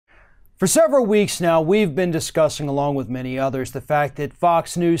For several weeks now, we've been discussing, along with many others, the fact that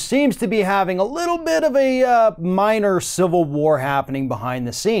Fox News seems to be having a little bit of a minor civil war happening behind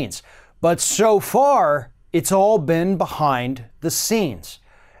the scenes. But so far, it's all been behind the scenes.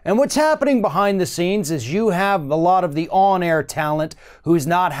 And what's happening behind the scenes is you have a lot of the on-air talent who's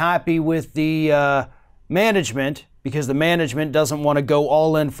not happy with the management because the management doesn't want to go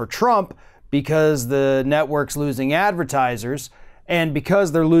all in for Trump because the network's losing advertisers. And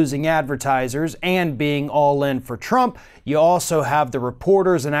because they're losing advertisers and being all in for Trump, you also have the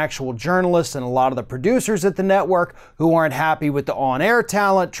reporters and actual journalists and a lot of the producers at the network who aren't happy with the on-air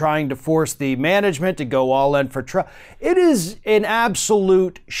talent trying to force the management to go all in for Trump. It is an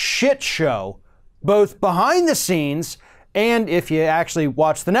absolute shit show, both behind the scenes and if you actually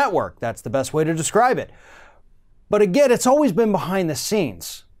watch the network. That's the best way to describe it. But again, it's always been behind the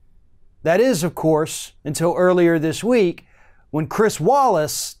scenes. That is, of course, until earlier this week, when Chris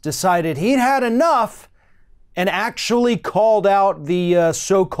Wallace decided he'd had enough and actually called out the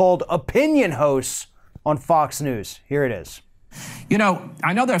so-called opinion hosts on Fox News. Here it is. You know,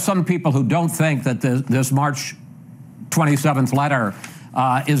 I know there's some people who don't think that this March 27th letter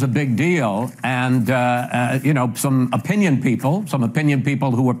is a big deal. And, you know, some opinion people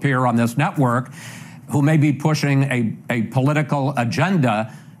who appear on this network who may be pushing a political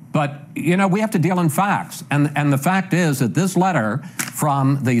agenda. But, you know, we have to deal in facts. And the fact is that this letter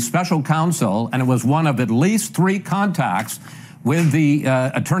from the special counsel, and it was one of at least 3 contacts with the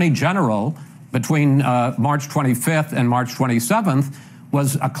Attorney General between March 25th and March 27th,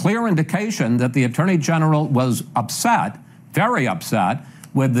 was a clear indication that the Attorney General was upset, very upset,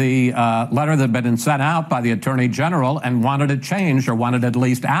 with the letter that had been sent out by the Attorney General and wanted it changed or wanted at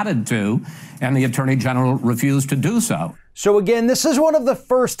least added to, and the Attorney General refused to do so. So again, this is one of the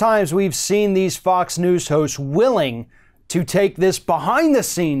first times we've seen these Fox News hosts willing to take this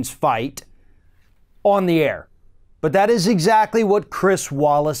behind-the-scenes fight on the air. But that is exactly what Chris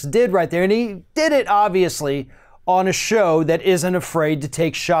Wallace did right there. And he did it, obviously, on a show that isn't afraid to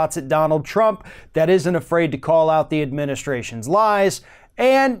take shots at Donald Trump, that isn't afraid to call out the administration's lies,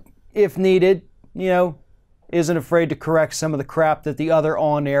 and, if needed, you know, isn't afraid to correct some of the crap that the other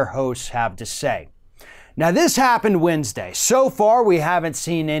on-air hosts have to say. Now, this happened Wednesday. So far, we haven't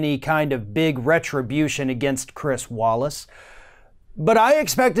seen any kind of big retribution against Chris Wallace, but I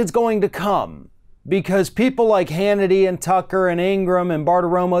expect it's going to come because people like Hannity and Tucker and Ingram and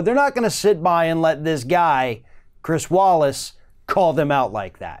Bartiromo, they're not going to sit by and let this guy, Chris Wallace, call them out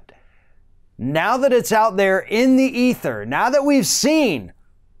like that. Now that it's out there in the ether, now that we've seen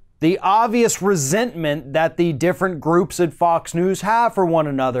the obvious resentment that the different groups at Fox News have for one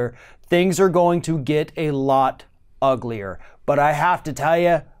another, things are going to get a lot uglier. But I have to tell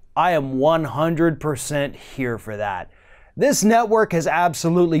you, I am 100% here for that. This network has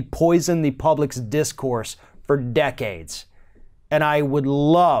absolutely poisoned the public's discourse for decades. And I would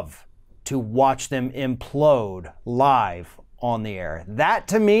love to watch them implode live on the air. That,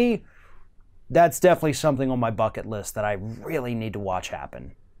 to me, that's definitely something on my bucket list that I really need to watch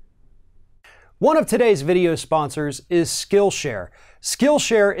happen. One of today's video sponsors is Skillshare.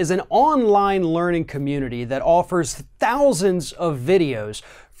 Skillshare is an online learning community that offers thousands of videos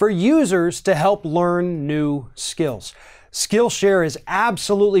for users to help learn new skills. Skillshare is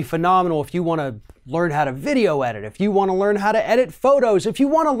absolutely phenomenal if you want to learn how to video edit, if you want to learn how to edit photos, if you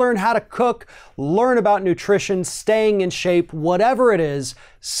want to learn how to cook, learn about nutrition, staying in shape, whatever it is,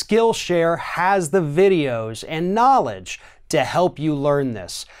 Skillshare has the videos and knowledge to help you learn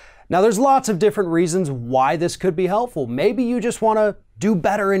this. Now, there's lots of different reasons why this could be helpful. Maybe you just want to do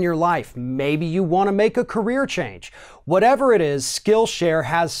better in your life. Maybe you want to make a career change. Whatever it is, Skillshare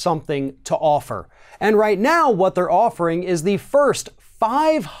has something to offer. And right now, what they're offering is the first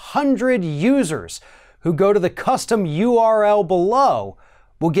 500 users who go to the custom URL below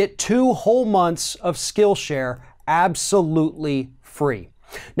will get 2 whole months of Skillshare absolutely free.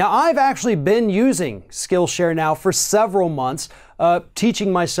 Now, I've actually been using Skillshare now for several months, teaching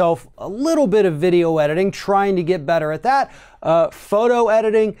myself a little bit of video editing, trying to get better at that. Photo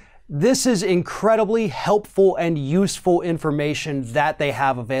editing. This is incredibly helpful and useful information that they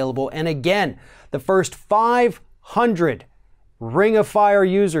have available. And again, the first 500 Ring of Fire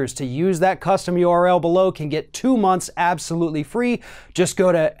users to use that custom URL below can get 2 months absolutely free. Just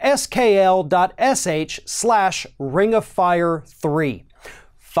go to skl.sh/ringoffire3.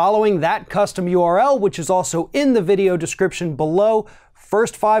 Following that custom URL, which is also in the video description below,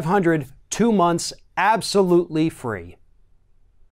 first 500, 2 months absolutely free.